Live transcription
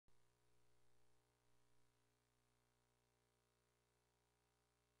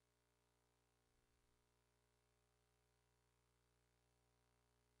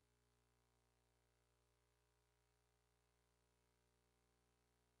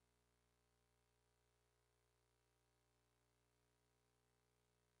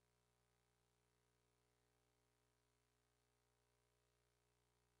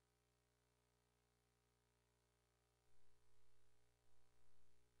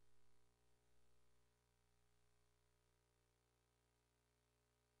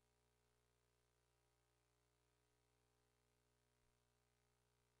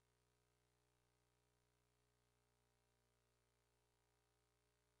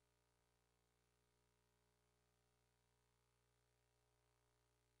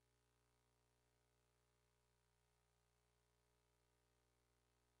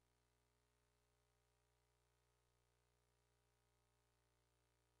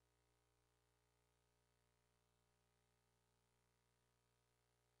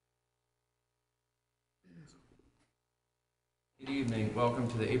Evening. Welcome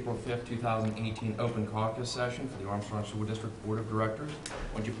to the April 5th, 2018 Open Caucus session for the Armstrong School District Board of Directors.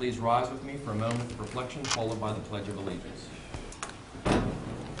 Would you please rise with me for a moment of reflection, followed by the Pledge of Allegiance.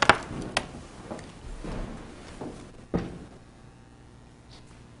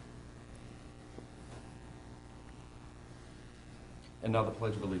 And now the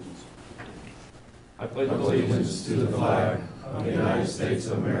Pledge of Allegiance. I pledge allegiance to the flag of the United States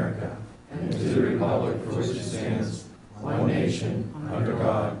of America and to the republic for which it stands, one nation, under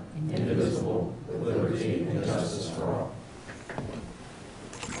God, indivisible, with liberty and justice for all.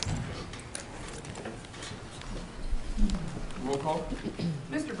 Roll call.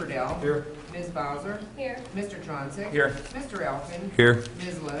 Mr. Burdell. Here. Ms. Bowser. Here. Mr. Tronsick. Here. Mr. Elkin. Here.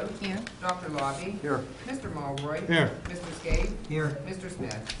 Ms. Lowe. Here. Dr. Lobby. Here. Mr. Mulroy. Here. Mr. Skate. Here. Mr.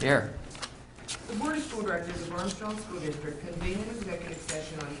 Smith. Here. The Board of School Directors of Armstrong School District convened an executive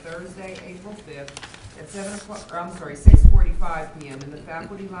session on Thursday, April 5th at 6:45 p.m. in the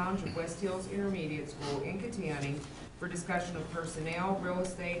Faculty Lounge of West Hills Intermediate School in Katanning for discussion of personnel, real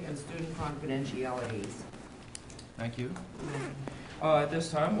estate, and student confidentialities. Thank you. At this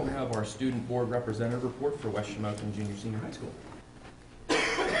time, we'll have our Student Board Representative report for West Shamokin Junior Senior High School.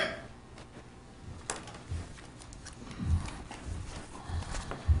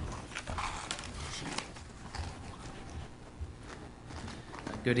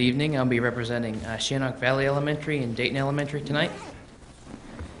 Good evening. I'll be representing Shannock Valley Elementary and Dayton Elementary tonight.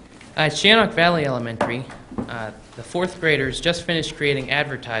 At Shannock Valley Elementary, the fourth graders just finished creating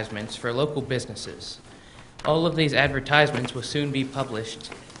advertisements for local businesses. All of these advertisements will soon be published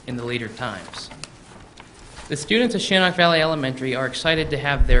in the Leader Times. The students of Shannock Valley Elementary are excited to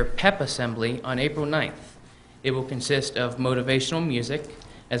have their PEP assembly on April 9th. It will consist of motivational music,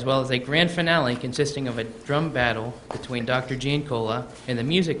 as well as a grand finale consisting of a drum battle between Dr. Giancola and the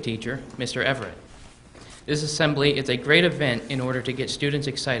music teacher, Mr. Everett. This assembly is a great event in order to get students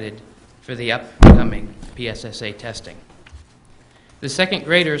excited for the upcoming PSSA testing. The second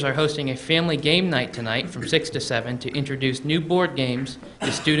graders are hosting a family game night tonight from 6 to 7 to introduce new board games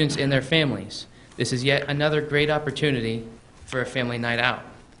to students and their families. This is yet another great opportunity for a family night out.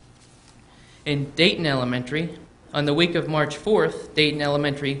 In Dayton Elementary, on the week of March 4th, Dayton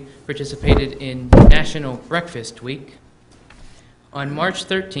Elementary participated in National Breakfast Week. On March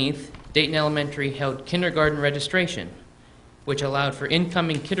 13th, Dayton Elementary held kindergarten registration, which allowed for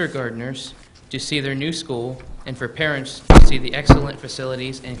incoming kindergartners to see their new school and for parents to see the excellent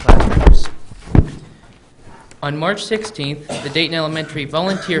facilities and classrooms. On March 16th, the Dayton Elementary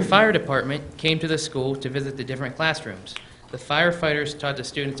Volunteer Fire Department came to the school to visit the different classrooms. The firefighters taught the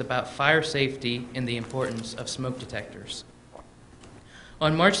students about fire safety and the importance of smoke detectors.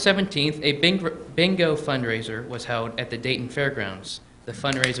 On March 17th, a bingo fundraiser was held at the Dayton Fairgrounds. The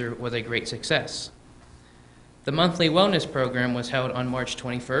fundraiser was a great success. The monthly wellness program was held on March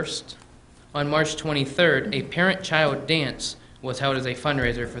 21st. On March 23rd, a parent-child dance was held as a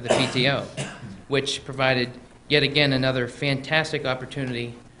fundraiser for the PTO, which provided yet again another fantastic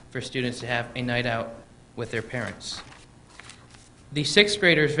opportunity for students to have a night out with their parents. The sixth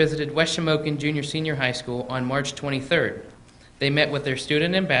graders visited West Shamokin Junior Senior High School on March 23rd. They met with their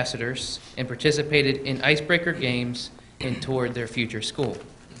student ambassadors and participated in icebreaker games and toured their future school.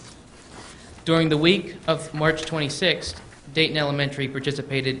 During the week of March 26th, Dayton Elementary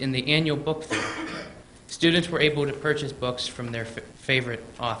participated in the annual book fair. Students were able to purchase books from their favorite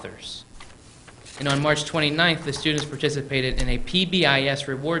authors. And on March 29th, the students participated in a PBIS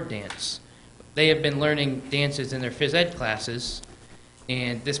reward dance. They have been learning dances in their phys ed classes,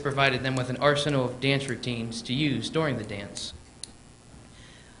 and this provided them with an arsenal of dance routines to use during the dance.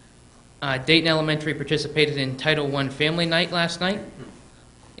 Dayton Elementary participated in Title I Family Night last night,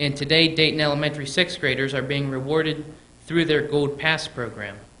 and today Dayton Elementary sixth graders are being rewarded through their Gold Pass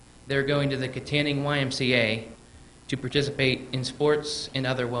program. They're going to the Katanning YMCA to participate in sports and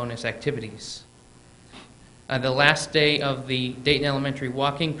other wellness activities. The last day of the Dayton Elementary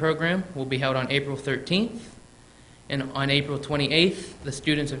walking program will be held on April 13th. And on April 28th, the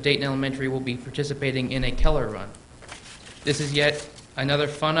students of Dayton Elementary will be participating in a Keller Run. This is yet another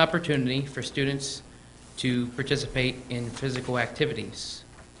fun opportunity for students to participate in physical activities.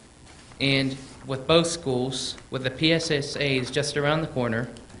 And with both schools, with the PSSAs just around the corner,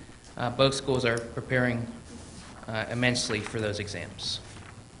 both schools are preparing immensely for those exams.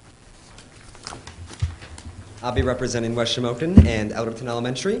 I'll be representing West Shamokin and Elderton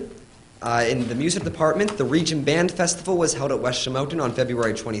Elementary. In the music department, the Region Band Festival was held at West Shamokin on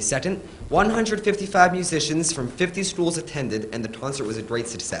February 22nd. 155 musicians from 50 schools attended, and the concert was a great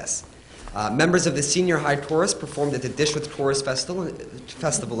success. Members of the Senior High Chorus performed at the Dish with Chorus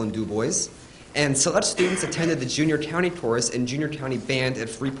Festival in Du Bois. And select students attended the Junior County Chorus and Junior County Band at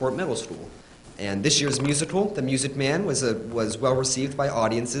Freeport Middle School. And this year's musical, The Music Man, was well received by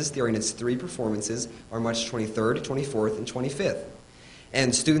audiences during its 3 performances on March 23rd, 24th, and 25th.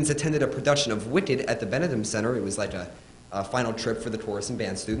 And students attended a production of Wicked at the Benedum Center. It was like a final trip for the chorus and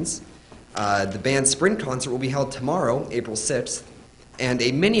band students. The band's spring concert will be held tomorrow, April 6th. And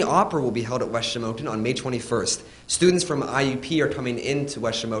a mini opera will be held at West Shamokin on May 21st. Students from IUP are coming into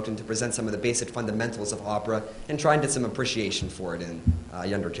West Shamokin to present some of the basic fundamentals of opera and try and get some appreciation for it in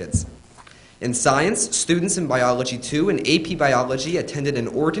younger kids. In science, students in Biology 2 and AP Biology attended an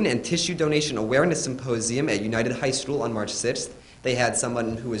organ and tissue donation awareness symposium at United High School on March 6th. They had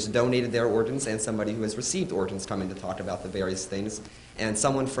someone who has donated their organs and somebody who has received organs coming to talk about the various things. And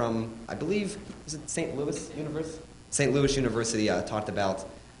someone from, I believe, is it St. Louis University? St. Louis University talked about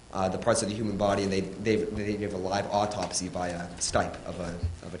the parts of the human body, and they gave a live autopsy by a stipe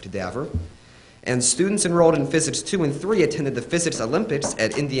of a cadaver. And students enrolled in Physics 2 and 3 attended the Physics Olympics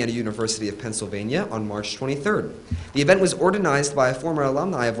at Indiana University of Pennsylvania on March 23rd. The event was organized by a former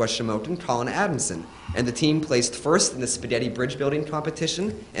alumni of West Shamokin, Colin Adamson, and the team placed first in the spaghetti bridge building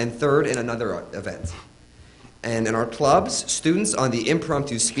competition and third in another event. And in our clubs, students on the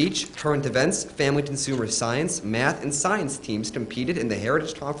impromptu speech, current events, family consumer science, math, and science teams competed in the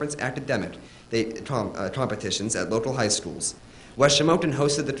Heritage Conference academic competitions at local high schools. West Shamokin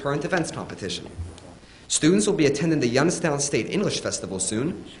hosted the current events competition. Students will be attending the Youngstown State English Festival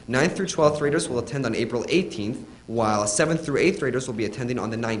soon. 9th through 12th graders will attend on April 18th, while 7th through 8th graders will be attending on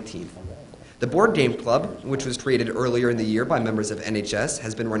the 19th. The Board Game Club, which was created earlier in the year by members of NHS,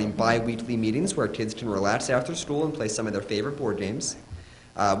 has been running bi-weekly meetings where kids can relax after school and play some of their favorite board games.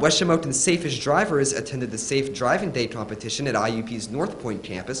 West Shamokin's Safest Drivers attended the Safe Driving Day competition at IUP's North Point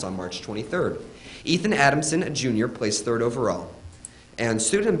campus on March 23rd. Ethan Adamson, a junior, placed 3rd overall. And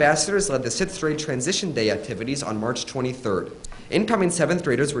student ambassadors led the 6th grade Transition Day activities on March 23rd. Incoming 7th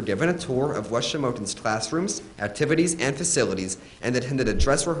graders were given a tour of West Shamokin's classrooms, activities, and facilities, and attended a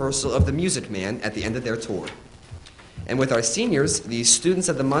dress rehearsal of The Music Man at the end of their tour. And with our seniors, the Students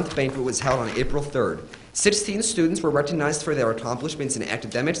of the Month banquet was held on April 3rd. 16 students were recognized for their accomplishments in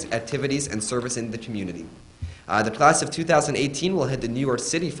academics, activities, and service in the community. The class of 2018 will head to New York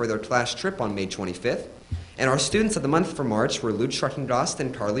City for their class trip on May 25th. And our Students of the Month for March were Luke Schreckengost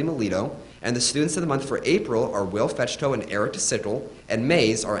and Carly Melito, and the Students of the Month for April are Will Fetchko and Eric DeSickle, and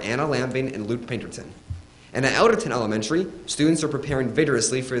May's are Anna Lambing and Luke Pinkerton. And at Elderton Elementary, students are preparing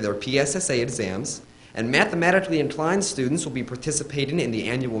vigorously for their PSSA exams, and mathematically inclined students will be participating in the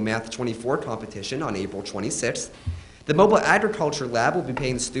annual Math 24 competition on April 26th. The Mobile Agriculture Lab will be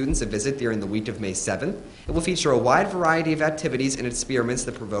paying students a visit during the week of May 7th. It will feature a wide variety of activities and experiments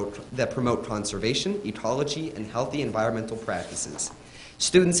that promote conservation, ecology, and healthy environmental practices.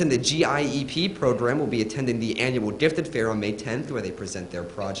 Students in the GIEP program will be attending the annual Gifted Fair on May 10th, where they present their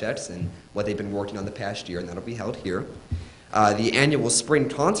projects and what they've been working on the past year, and that'll be held here. The annual Spring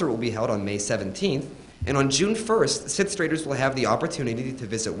Concert will be held on May 17th. And on June 1st, 6th graders will have the opportunity to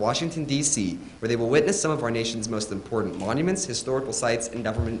visit Washington, D.C., where they will witness some of our nation's most important monuments, historical sites, and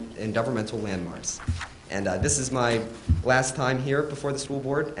governmental landmarks. And this is my last time here before the school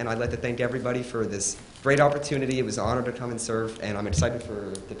board, and I'd like to thank everybody for this great opportunity. It was an honor to come and serve, and I'm excited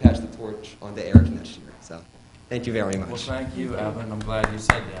to pass the torch on to Eric next year. So, thank you very much. Well, thank you, Evan. I'm glad you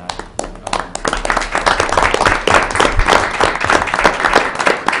said that.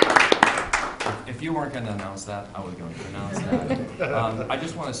 If you weren't going to announce that, I was going to announce that. I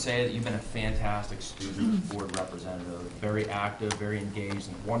just want to say that you've been a fantastic student board representative, very active, very engaged,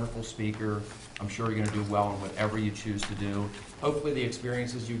 and a wonderful speaker. I'm sure you're going to do well in whatever you choose to do. Hopefully the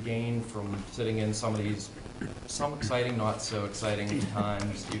experiences you gain from sitting in some of these, some exciting, not so exciting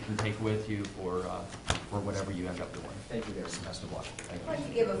times, you can take with you for whatever you end up doing. Thank you very much. Best of luck. Thank I'd like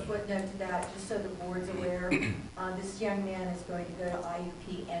to give a footnote to that, just so the board's aware. This young man is going to go to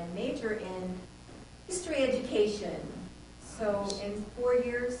IUP and major in history education. So in 4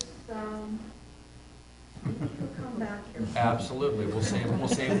 years, he'll come back here. Absolutely. We'll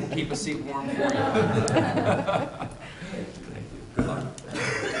keep a seat warm for you. Good luck.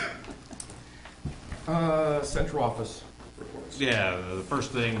 Central office reports. Yeah, the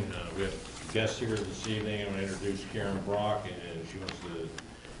first thing, we have guests here this evening. I'm going to introduce Karen Brock, and she wants to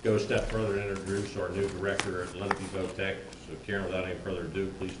go a step further and introduce our new director at Lenape Votech. So Karen, without any further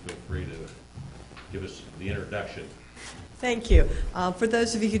ado, please feel free to give us the introduction. Thank you. For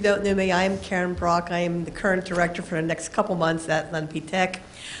those of you who don't know me, I am Karen Brock. I am the current director for the next couple months at Lenape Tech.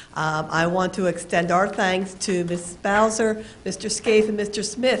 I want to extend our thanks to Ms. Bowser, Mr. Scaife, and Mr.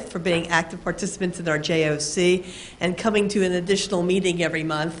 Smith for being active participants in our JOC and coming to an additional meeting every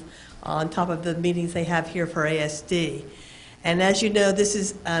month. on top of the meetings they have here for ASD. And as you know, this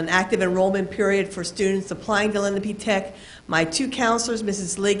is an active enrollment period for students applying to Lenape Tech. My two counselors,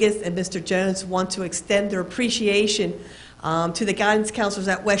 Mrs. Liggett and Mr. Jones, want to extend their appreciation to the guidance counselors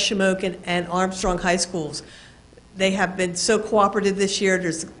at West Shamokin and Armstrong High Schools. They have been so cooperative this year.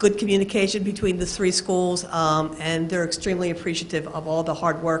 There's good communication between the three schools, and they're extremely appreciative of all the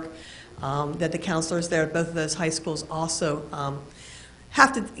hard work that the counselors there at both of those high schools also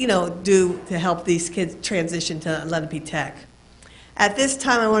have to, do to help these kids transition to Lenape Tech. At this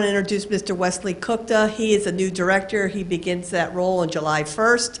time, I want to introduce Mr. Wesley Kukta. He is a new director. He begins that role on July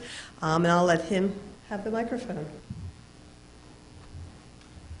 1st, and I'll let him have the microphone.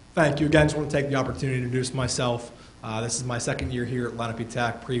 Thank you. Again, I just want to take the opportunity to introduce myself. This is my second year here at Lenape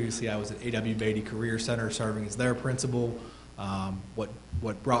Tech. Previously, I was at A.W. Beatty Career Center serving as their principal.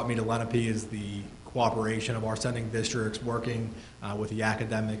 What brought me to Lenape is the cooperation of our sending districts working with the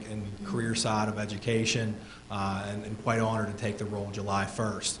academic and career side of education, and quite honored to take the role July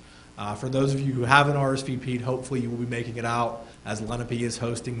 1st. For those of you who haven't RSVP'd, hopefully you will be making it out as Lenape is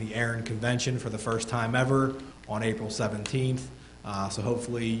hosting the Aaron Convention for the first time ever on April 17th. So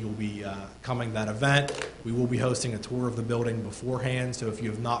hopefully you'll be coming to that event. We will be hosting a tour of the building beforehand, so if you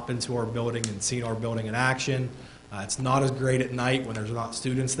have not been to our building and seen our building in action, it's not as great at night when there's not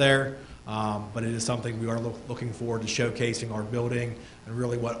students there, but it is something we are looking forward to showcasing our building and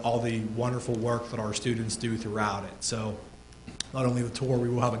really what all the wonderful work that our students do throughout it. So not only the tour, we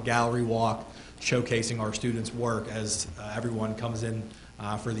will have a gallery walk showcasing our students' work as everyone comes in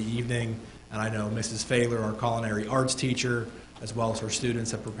for the evening. And I know Mrs. Failer, our culinary arts teacher, as well as her students,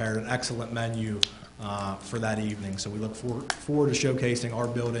 have prepared an excellent menu for that evening. So we look forward to showcasing our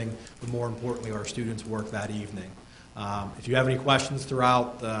building, but more importantly, our students' work that evening. If you have any questions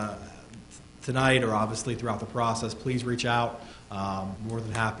throughout tonight or obviously throughout the process, please reach out. More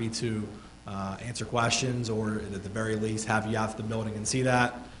than happy to answer questions or at the very least have you out to the building and see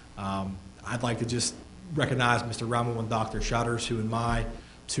that. I'd like to just recognize Mr. Rummel and Dr. Shutters, who in my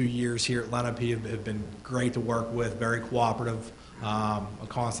 2 years here at Lenape have been great to work with, very cooperative, a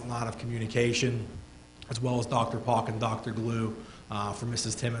constant line of communication, as well as Dr. Pauk and Dr. Glue for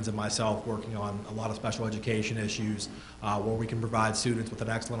Mrs. Timmons and myself working on a lot of special education issues where we can provide students with an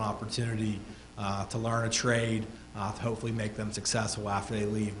excellent opportunity to learn a trade, to hopefully make them successful after they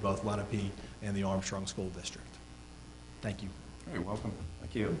leave both Lenape and the Armstrong School District. Thank you. You're welcome.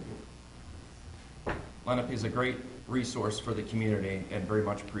 Thank you. Lenape is a great resource for the community and very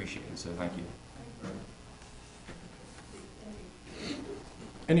much appreciated, so thank you.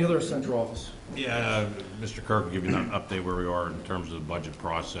 Any other central office? Yeah, Mr. Kirk will give you an update where we are in terms of the budget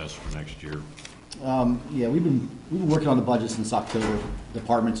process for next year. Yeah, we've been working on the budget since October.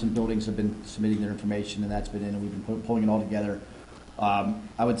 Departments and buildings have been submitting their information, and that's been in, and we've been pulling it all together.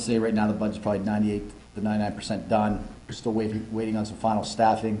 I would say right now the budget's probably 98 to 99% done. We're still waiting on some final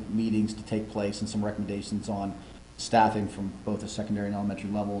staffing meetings to take place and some recommendations on staffing from both the secondary and elementary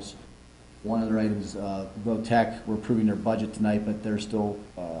levels. One other item is VOTech. We're approving their budget tonight, but they're still,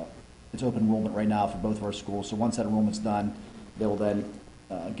 it's open enrollment right now for both of our schools. So once that enrollment's done, they will then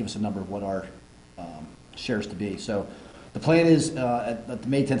give us a number of what our shares to be. So the plan is at the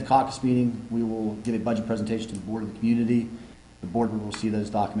May 10th caucus meeting, we will give a budget presentation to the board of the community. The board will see those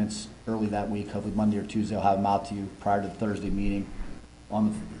documents early that week, hopefully Monday or Tuesday. I'll have them out to you prior to the Thursday meeting.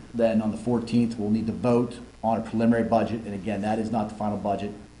 Then on the 14th, we'll need to vote on a preliminary budget, and again, that is not the final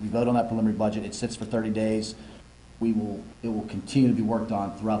budget. We vote on that preliminary budget. It sits for 30 days. It will continue to be worked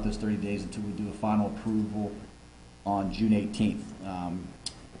on throughout those 30 days until we do a final approval on June 18th.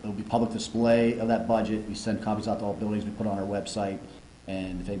 There will be public display of that budget. We send copies out to all buildings. We put it on our website,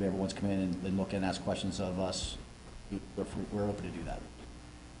 and if anybody ever wants to come in and look and ask questions of us, we're open to do that.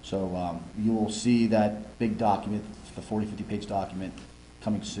 So you will see that big document, the 40, 50-page document,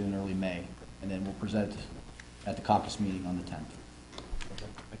 coming soon, early May, and then we'll present it at the caucus meeting on the 10th. Okay,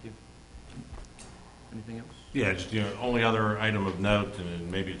 thank you. Anything else? Yeah, just only other item of note,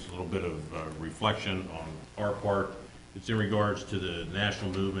 and maybe it's a little bit of reflection on our part. It's in regards to the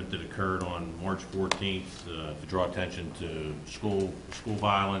national movement that occurred on March 14th to draw attention to school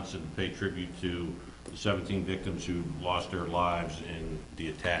violence and pay tribute to the 17 victims who lost their lives in the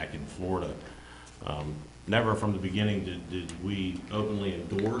attack in Florida. Never from the beginning did we openly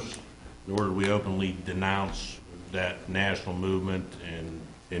endorse, nor did we openly denounce that national movement and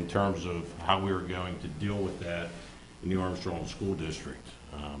in terms of how we were going to deal with that in the Armstrong School District.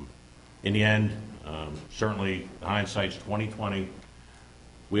 In the end, certainly hindsight's 20/20.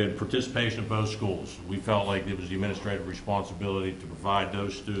 We had participation of both schools. We felt like it was the administrative responsibility to provide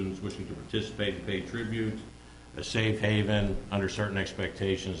those students wishing to participate and pay tribute a safe haven under certain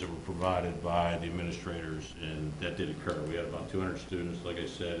expectations that were provided by the administrators, and that did occur. We had about 200 students, like I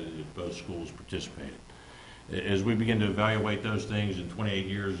said, at both schools participated. As we begin to evaluate those things, in 28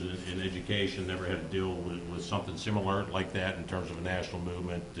 years in education, never had to deal with something similar like that in terms of a national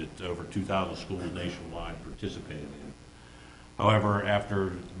movement that over 2,000 schools nationwide participated in. However,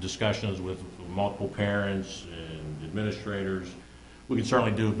 after discussions with multiple parents and administrators, we can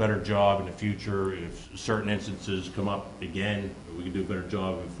certainly do a better job in the future if certain instances come up again. We can do a better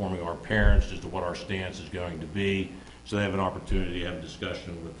job of informing our parents as to what our stance is going to be, so they have an opportunity to have a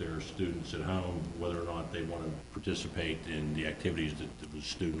discussion with their students at home whether or not they want to participate in the activities that was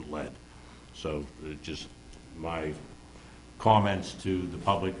student-led. So just my comments to the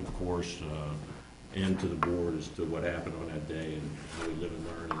public, of course, and to the board as to what happened on that day and how we live and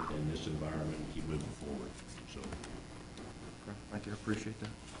learn in this environment and keep moving forward. So. Okay, thank you, I appreciate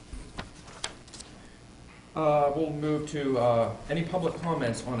that. We'll move to any public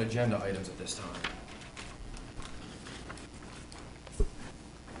comments on agenda items at this time.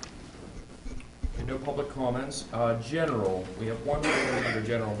 Okay, no public comments. General, we have one item under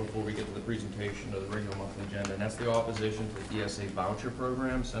general before we get to the presentation of the regular monthly agenda, and that's the opposition to the ESA voucher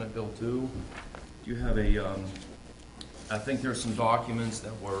program, Senate Bill 2. Do you have I think there's some documents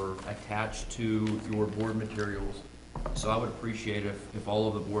that were attached to your board materials. So I would appreciate if all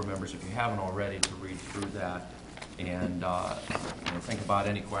of the board members, if you haven't already, to read through that and think about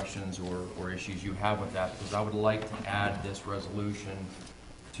any questions or issues you have with that, because I would like to add this resolution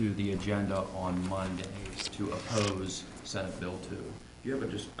to the agenda on Monday to oppose Senate Bill 2. Do you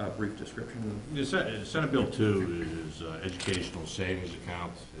have a brief description? The Senate Bill 2 is educational savings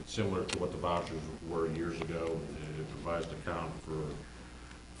account. It's similar to what the vouchers were years ago. It provides an account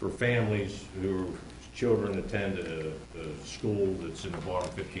for families who children attend a school that's in the bottom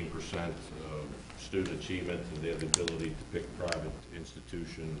 15% of student achievement, and they have the ability to pick a private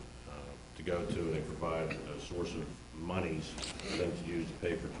institution to go to, and they provide a source of monies for them to use to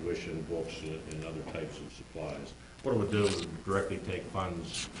pay for tuition, books, and other types of supplies. What it would do is directly take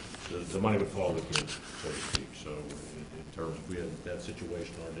funds, the money would follow the kids, so to speak. So in terms of, if we had that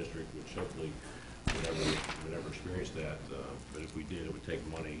situation in our district, which hopefully we never experience that, but if we did, it would take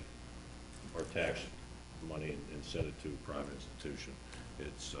money, our tax money, and send it to a private institution.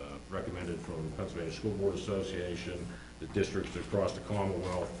 It's recommended from the Pennsylvania School Board Association. The districts across the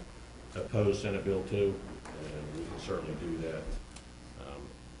Commonwealth oppose Senate Bill 2, and we can certainly do that.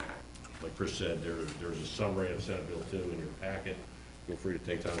 Like Chris said, there's a summary of Senate Bill 2 in your packet. Feel free to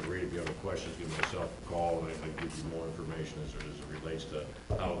take time to read. If you have any questions, give myself a call, and I can give you more information as it relates to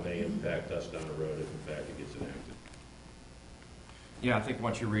how it may impact us down the road if, in fact, it gets enacted. Yeah, I think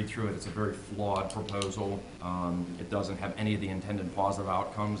once you read through it, it's a very flawed proposal. It doesn't have any of the intended positive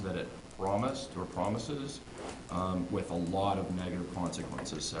outcomes that it promised or promises, with a lot of negative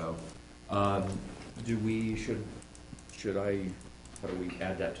consequences. So, how do we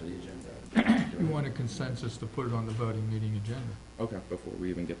add that to the agenda? We want a consensus to put it on the voting meeting agenda. Okay, before we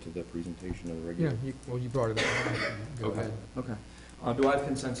even get to the presentation of the regular. Yeah, you brought it up. Go Okay, ahead. okay. Do I have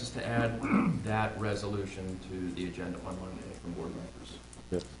consensus to add that resolution to the agenda on Monday from board members?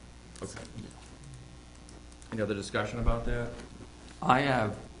 Yes. Okay. Any other discussion about that? I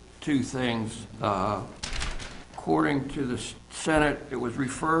have two things. According to the Senate, it was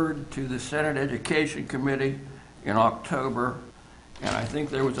referred to the Senate Education Committee in October, and I think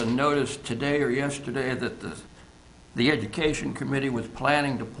there was a notice today or yesterday that the Education Committee was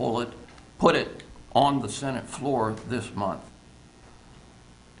planning to put it on the Senate floor this month.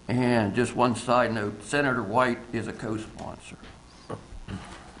 And just one side note, Senator White is a co-sponsor.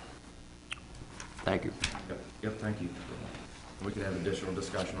 Thank you. Yep, thank you. We could have additional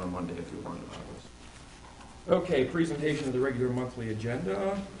discussion on Monday if you want about this. Okay, presentation of the regular monthly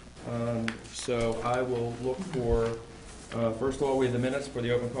agenda. So I will look for, first of all, we have the minutes for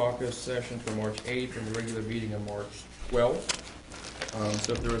the open caucus session for March 8th and the regular meeting on March 12th.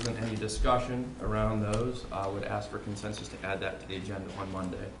 So if there isn't any discussion around those, I would ask for consensus to add that to the agenda on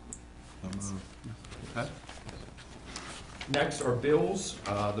Monday. Okay. Next are bills.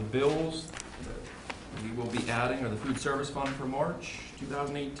 The bills we will be adding are the Food Service Fund for March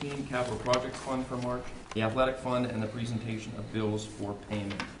 2018, Capital Projects Fund for March, the Athletic Fund, and the presentation of bills for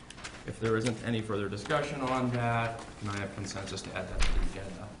payment. If there isn't any further discussion on that, can I have consensus to add that to the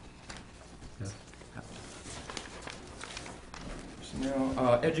agenda? Yes. So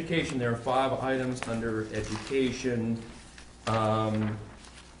now, education, there are 5 items under education.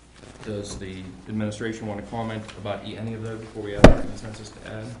 Does the administration want to comment about any of those before we have a consensus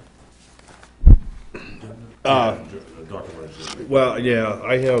to add? Dr. Mercer. Well, yeah,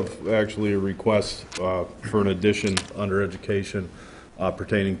 I have actually a request for an addition under education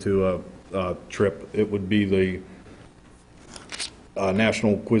pertaining to a trip. It would be the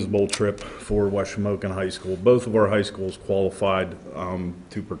National Quiz Bowl trip for West Shamokin High School. Both of our high schools qualified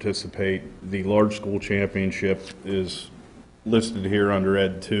to participate. The large school championship is listed here under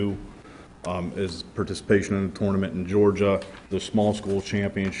Ed 2 as participation in the tournament in Georgia. The small school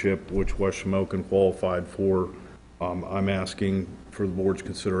championship, which West Shamokin qualified for, I'm asking for the board's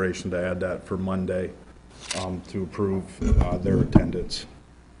consideration to add that for Monday to approve their attendance.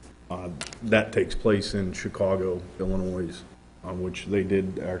 That takes place in Chicago, Illinois, which they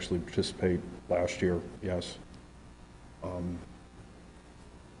did actually participate last year, yes.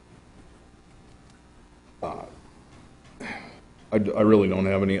 I really don't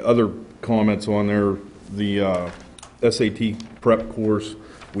have any other comments on there. The SAT prep course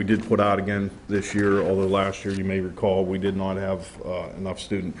we did put out again this year, although last year, you may recall, we did not have enough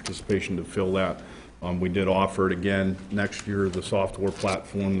student participation to fill that. We did offer it again next year. The software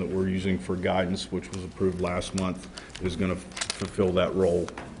platform that we're using for guidance, which was approved last month, is going to fulfill that role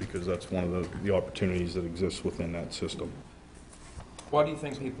because that's one of the opportunities that exists within that system. Why do you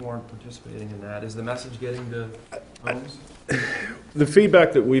think people aren't participating in that? Is the message getting to homes? The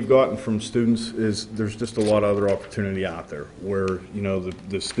feedback that we've gotten from students is there's just a lot of other opportunity out there where, you know,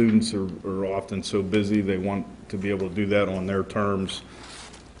 the students are often so busy they want to be able to do that on their terms,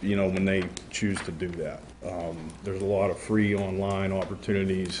 you know, when they choose to do that. There's a lot of free online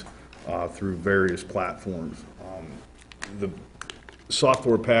opportunities through various platforms. The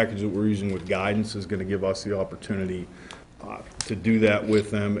software package that we're using with guidance is going to give us the opportunity to do that with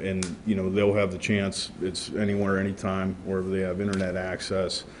them, and you know they'll have the chance. It's anywhere, anytime, wherever they have internet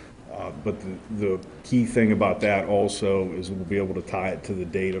access. But the key thing about that also is we'll be able to tie it to the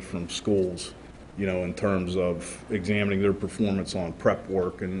data from schools, you know, in terms of examining their performance on prep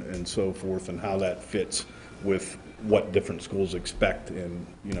work and so forth, and how that fits with what different schools expect and,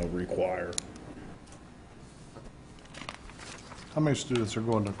 you know, require. How many students are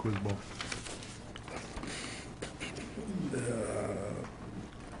going to Quiz Bowl?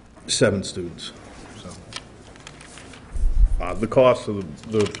 7 students. So, the cost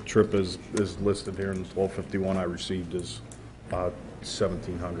of the trip is listed here in the 1251 I received is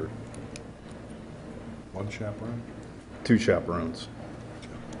 $1,700. One chaperone? 2 chaperones.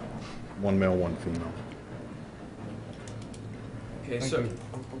 1 male, 1 female. Okay, so,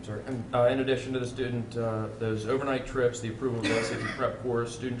 I'm sorry. In addition to the student, those overnight trips, the approval of the SAT prep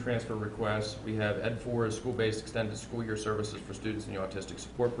course, student transfer requests, we have Ed 4 is school-based extended school year services for students in the autistic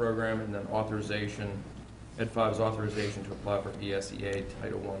support program, and then authorization, Ed 5 is authorization to apply for ESEA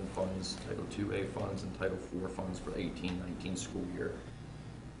Title I funds, Title IIA funds, and Title IV funds for the 18-19 school year.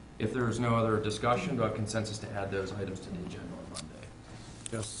 If there is no other discussion, do I have consensus to add those items to the agenda on Monday?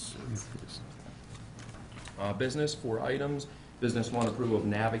 Yes. Business, 4 items. Business 1, approval of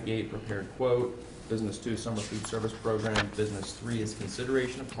Navigate prepared quote. Business 2, summer food service program. Business 3 is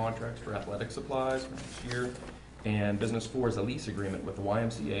consideration of contracts for athletic supplies for next year. And business 4 is a lease agreement with the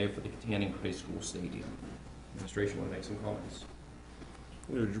YMCA for the Katanning High School Stadium. Administration want to make some comments?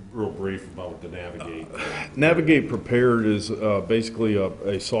 Real brief about the Navigate. Navigate Prepared is basically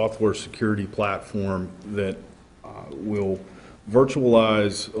a software security platform that will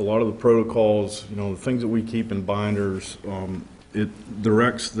virtualize a lot of the protocols, you know, the things that we keep in binders. It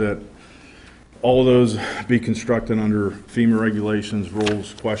directs that all of those be constructed under FEMA regulations,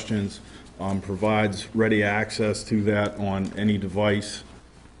 rules, questions, provides ready access to that on any device.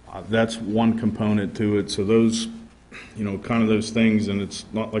 That's one component to it. So those, you know, kind of those things, and it's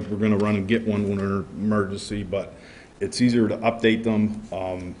not like we're going to run and get one when we're in an emergency, but it's easier to update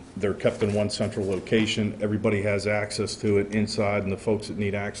them. They're kept in one central location. Everybody has access to it inside, and the folks that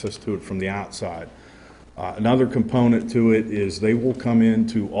need access to it from the outside. Another component to it is they will come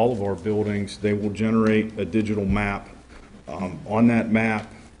into all of our buildings. They will generate a digital map. On that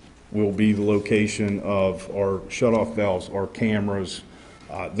map will be the location of our shutoff valves, our cameras.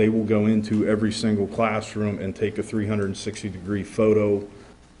 They will go into every single classroom and take a 360-degree photo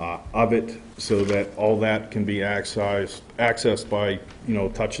of it, so that all that can be accessed by, you know,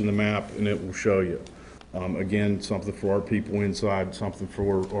 touching the map, and it will show you. Again, something for our people inside, something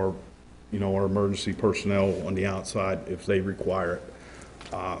for our, you know, our emergency personnel on the outside if they require it.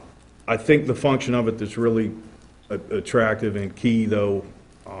 I think the function of it that's really attractive and key, though,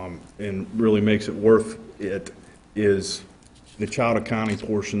 and really makes it worth it, is the child accounting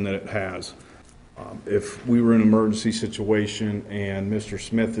portion that it has. If we were in an emergency situation and Mr.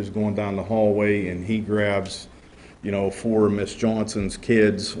 Smith is going down the hallway and he grabs, for Miss Johnson's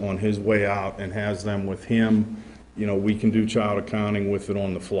kids on his way out and has them with him, we can do child accounting with it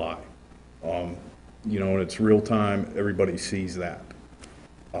on the fly. And it's real time, everybody sees that.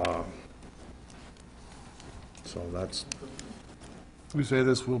 So that's. We say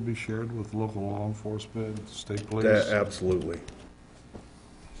this will be shared with local law enforcement, state police? Absolutely.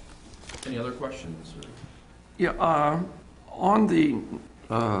 Any other questions? Yeah, on the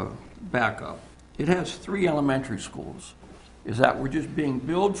backup, it has 3 elementary schools. Is that we're just being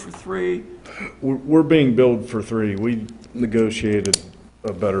billed for 3? We're being billed for 3. We negotiated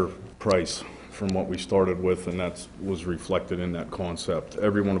a better price from what we started with, and that was reflected in that concept.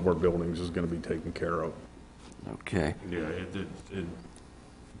 Every one of our buildings is going to be taken care of. Okay. Yeah,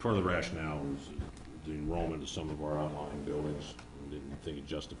 part of the rationale was the enrollment of some of our outlying buildings. We didn't think it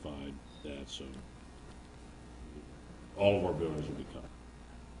justified that, so all of our buildings will be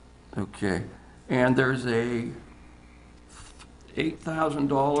covered. Okay. And there's a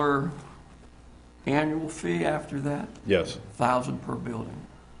 $8,000 annual fee after that? Yes. 1,000 per building?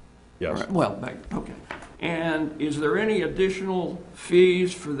 Yes. All right. Well, okay. And is there any additional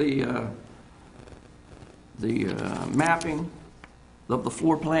fees for the mapping of the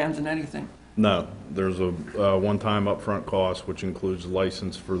floor plans and anything? No, there's a one-time upfront cost, which includes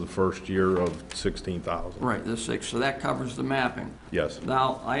license for the first year of $16,000. Right, the 6, so that covers the mapping. Yes.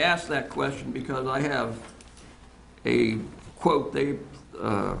 Now, I asked that question because I have a quote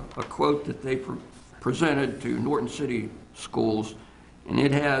that they presented to Norton City Schools, and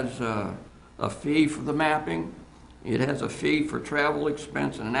it has a fee for the mapping, it has a fee for travel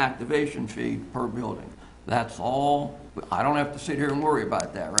expense, and an activation fee per building. That's all. I don't have to sit here and worry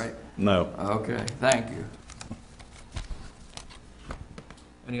about that, right? No. Okay, thank you.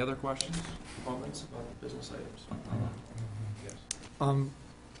 Any other questions, comments about the business items? Yes.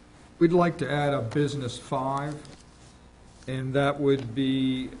 We'd like to add a business 5, and that would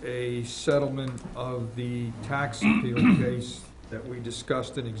be a settlement of the tax appeal case that we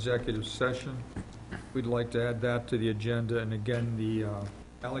discussed in executive session. We'd like to add that to the agenda, and again, the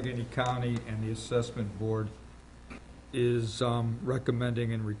Allegheny County and the Assessment Board is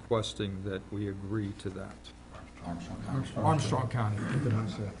recommending and requesting that we agree to that. Armstrong County. What did I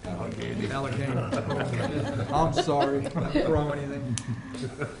say? Allegheny. I'm sorry, not throw anything.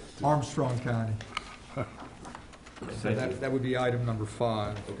 Armstrong County. So that would be item number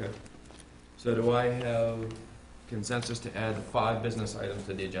 5. Okay. So do I have consensus to add 5 business items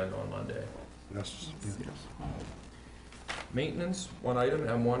to the agenda on Monday? Yes. Maintenance, 1 item,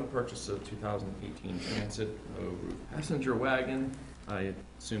 M1, purchase of 2018 Transit low roof passenger wagon. I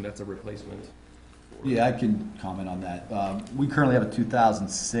assume that's a replacement. Yeah, I can comment on that. We currently have a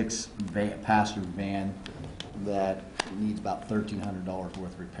 2006 passenger van that needs about $1,300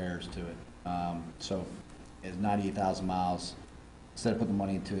 worth of repairs to it. So it's 98,000 miles. Instead of putting the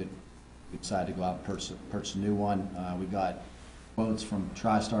money into it, we decided to go out and purchase a new one. We got quotes from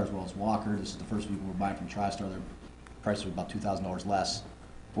TriStar as well as Walker. This is the first week we're buying from TriStar. Their price was about $2,000 less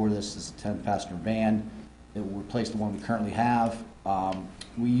for this. This is a 10-passenger van. It will replace the one we currently have.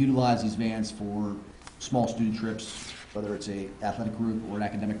 We utilize these vans for small student trips, whether it's a athletic group or an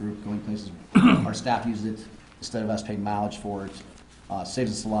academic group going places. Our staff uses it instead of us paying mileage for it.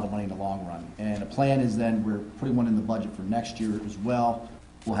 Saves us a lot of money in the long run. And the plan is then we're putting one in the budget for next year as well.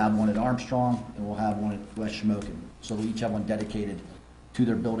 We'll have one at Armstrong and we'll have one at West Shamokin. So we each have one dedicated to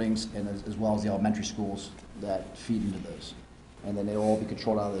their buildings and as well as the elementary schools that feed into those. And then they'll all be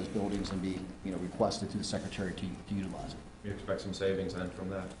controlled out of those buildings and be requested to the secretary to utilize it. You expect some savings then from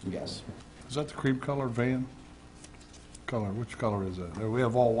that? Yes. Is that the cream color van? Color, which color is that? We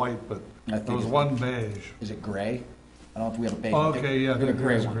have all white, but there was one beige. Is it gray? I don't know if we have a beige. Oh, okay, yeah, we have a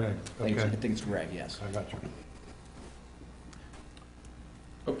gray it's one. gray. I Okay. think it's gray, yes. I got you.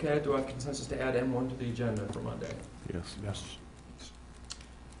 Okay, do I have consensus to add M1 to the agenda for Monday? Yes. Yes.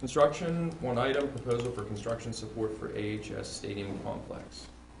 Construction, 1 item, proposal for construction support for AHS Stadium Complex.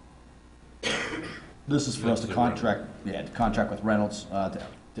 This is for us to contract with Reynolds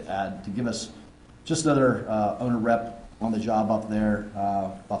to give us just another owner rep on the job up there,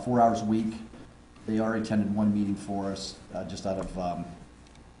 about 4 hours a week. They already attended 1 meeting for us just out of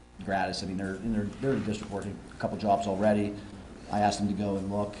gratis. I mean, they're in the district working a couple jobs already. I asked them to go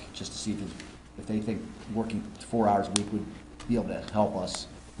and look just to see if they think working 4 hours a week would be able to help us,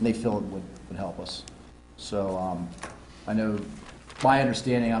 and they feel it would help us. So I know. My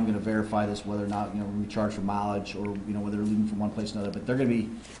understanding, I'm going to verify this, whether or not we charge for mileage or whether they're leaving from one place to another. But they're going to be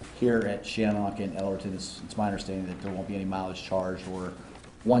here at Shannock and Ellerton. It's my understanding that there won't be any mileage charged, or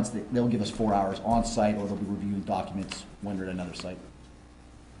they'll give us 4 hours on site, or they'll be reviewing documents when they're at another site.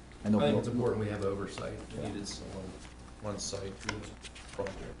 I think it's important we have oversight. We needed someone on site for this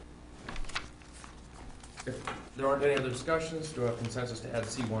project. If there aren't any other discussions, do I have consensus to add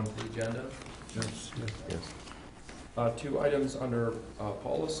C1 to the agenda? Yes. Two items under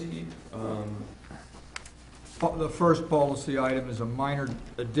policy. The first policy item is a minor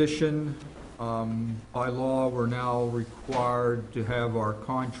addition. By law, we're now required to have our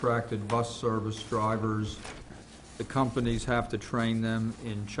contracted bus service drivers, the companies have to train them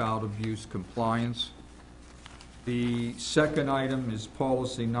in child abuse compliance. The second item is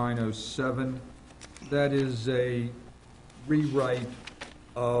policy 907. That is a rewrite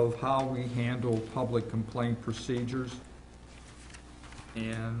of how we handle public complaint procedures.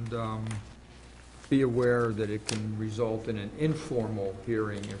 And be aware that it can result in an informal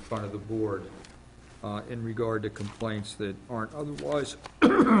hearing in front of the board in regard to complaints that aren't otherwise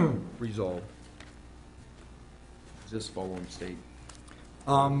resolved. Does this follow in state?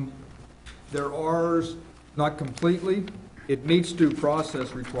 There are, not completely, it meets due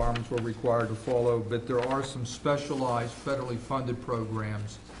process requirements we're required to follow, but there are some specialized federally funded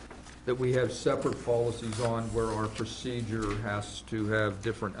programs that we have separate policies on where our procedure has to have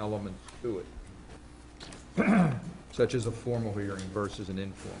different elements to it, such as a formal hearing versus an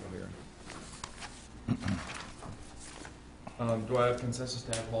informal hearing. Do I have consensus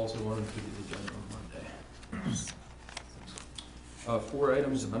to add policy 1 to the agenda on Monday? 4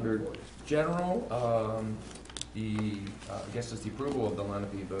 items under general. I guess it's the approval of the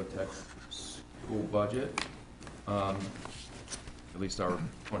Lenape VOTEC school budget. At least our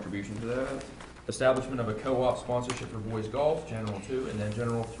contribution to that. Establishment of a co-op sponsorship for boys golf, general 2, and then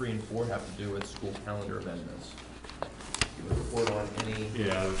general 3 and 4 have to do with school calendar amendments. Give a report on any.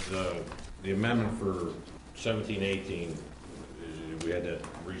 Yeah, the amendment for 17-18, we had that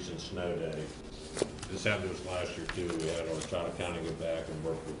recent snow day. This happened to us last year too. We had our child accounting go back and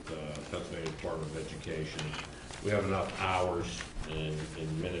work with Pennsylvania Department of Education. We have enough hours and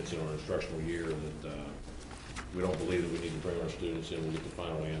minutes in our instructional year that we don't believe that we need to bring our students in. We'll get the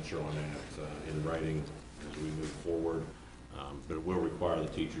final answer on that in writing as we move forward. But it will require the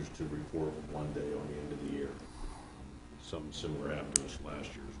teachers to report 1 day on the end of the year. Something similar happened to us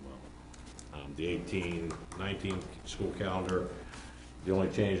last year as well. The 18-19 school calendar, the only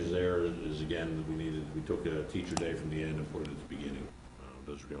changes there is again that we took a teacher day from the end and put it at the beginning.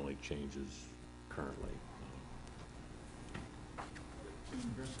 Those are the only changes currently.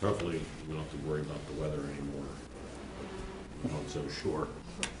 Hopefully we don't have to worry about the weather anymore. I'm not so sure.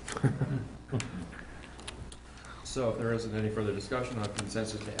 So if there isn't any further discussion, I have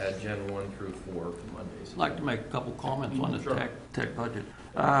consensus to add Gen 1 through 4 for Mondays. I'd like to make a couple comments on the Sure. tech budget.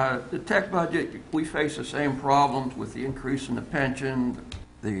 The tech budget, we face the same problems with the increase in the pension,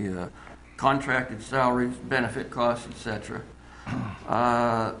 the contracted salaries, benefit costs, etc.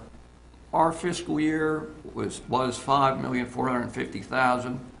 Our fiscal year was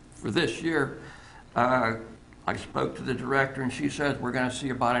 $5,450,000. For this year, I spoke to the director, and she says we're going to see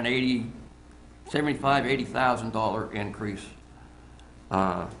about an $80,000 increase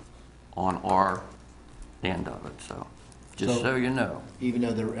on our end of it. So, just so you know, Even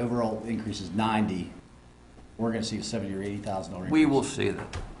though the overall increase is 90, we're going to see a $70,000 or $80,000 increase. we will see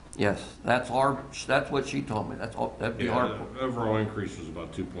that. Yes, that's what she told me. That'd be our. The overall increase was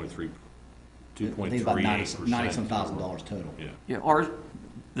about 2.3. I think about $90-some thousand total. Yeah. Yeah,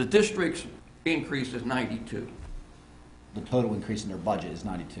 the district's increase is 92. The total increase in their budget is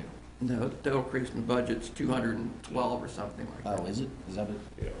 92. No, the total increase in the budget's 212 or something like that. Oh, is it? Is that it?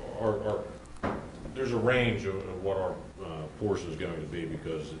 Yeah, there's a range of what our portion is going to be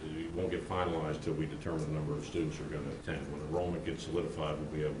because it won't get finalized till we determine the number of students who are going to attend. When enrollment gets solidified,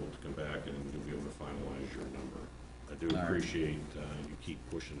 we'll be able to come back and we'll be able to finalize your number. I do appreciate you keep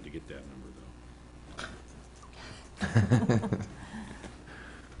pushing to get that number, though.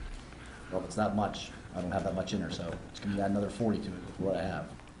 Well, if it's that much, I don't have that much in there, so it's going to add another 40 to it for what I have.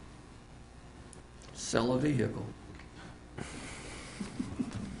 Sell a vehicle.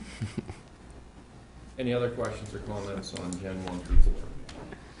 Any other questions or comments on Gen 1 through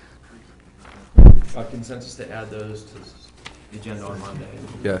 4? Consensus to add those to the agenda on Monday.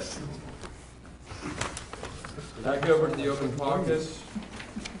 Yes. Back over to the open caucus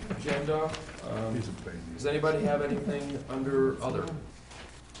agenda. Does anybody have anything under other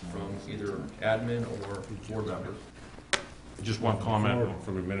from either admin or board members? Just one comment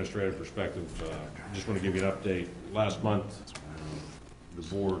from an administrative perspective. Just want to give you an update. Last month, the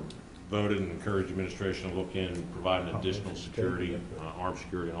board voted and encouraged administration to look in providing additional security, armed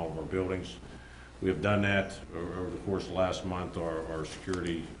security in all of our buildings. We have done that over the course of last month. Our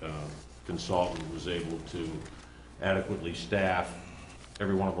security consultant was able to adequately staff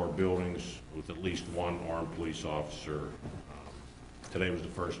every one of our buildings with at least one armed police officer. Today was the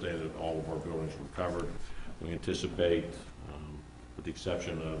first day that all of our buildings were covered. We anticipate, with the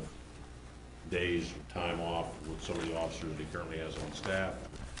exception of days of time off with some of the officers he currently has on staff,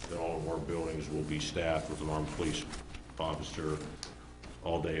 that all of our buildings will be staffed with an armed police officer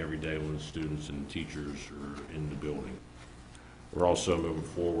all day, every day when the students and teachers are in the building. We're also moving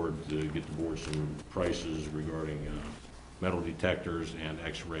forward to get the board some prices regarding metal detectors and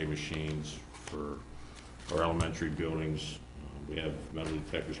x-ray machines for our elementary buildings. We have metal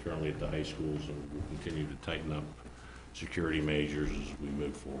detectors currently at the high schools, and we'll continue to tighten up security measures as we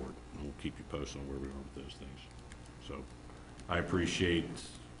move forward. And we'll keep you posted on where we are with those things. So I appreciate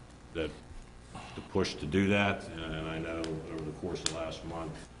that the push to do that, and I know over the course of the last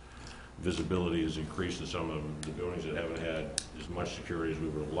month, visibility has increased in some of the buildings that haven't had as much security as we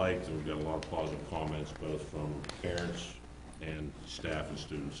would have liked, and we've got a lot of positive comments both from parents and staff and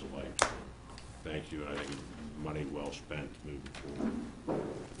students alike. So thank you, and I think money well spent moving forward.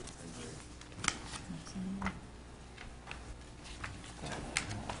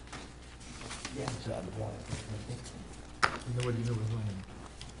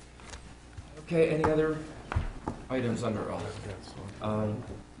 Okay, any other items under other?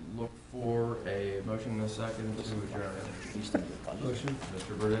 Look for a motion and a second to adjourn. Motion.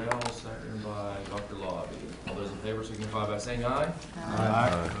 Mr. Burdell, seconded by Dr. Lobby. All those in favor signify by saying aye.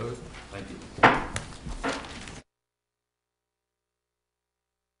 Aye. Opposed? Thank you.